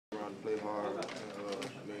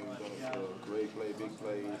big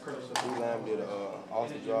plays. D-line did an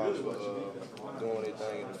awesome job doing their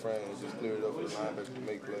thing in the front and just cleared it up for the linebackers to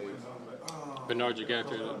make plays. Benardrick got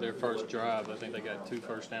to their first drive. I think they got 2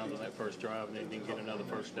 first downs on that first drive, and they didn't get another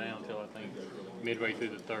first down until I think midway through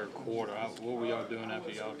the third quarter. What were y'all doing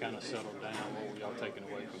after y'all kind of settled down? What were y'all taking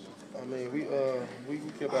away from them? I mean, we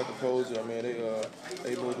kept our composure. I mean,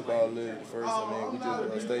 they moved the ball a little at first. I mean, we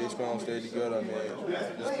just stayed strong, stayed together. I mean,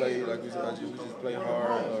 just played like we said. We just played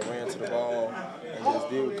hard, ran to the ball, and just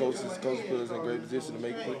did what coaches put us in great position to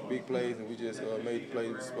make big plays, and we just made the plays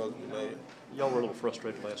we were supposed to make. Y'all were a little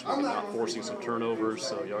frustrated last week about forcing some turnovers.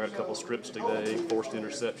 So y'all had a couple of strips today, forced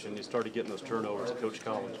interception. You started getting those turnovers that Coach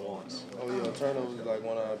Collins wants. Oh yeah, turnovers is like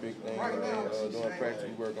one of our big things. I mean, during practice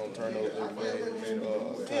we work on turnovers every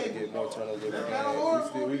day, trying to get more turnovers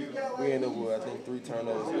every game. We end up with I think 3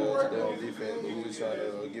 turnovers today on defense, but we just trying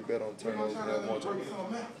to get better on turnovers and have more turnovers.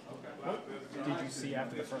 What did you see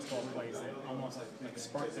after the first 12 plays that almost like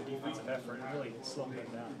sparked the defensive effort and really slowed them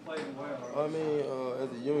down? I mean, as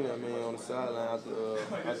a unit, I mean, on the sideline after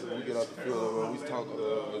we get off the field, we talk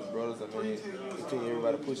as brothers. I mean, continue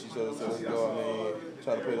everybody to push each other. So let's go. I mean,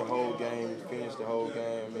 try to play the whole game, finish the whole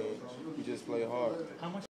game. I mean, we just play hard. How much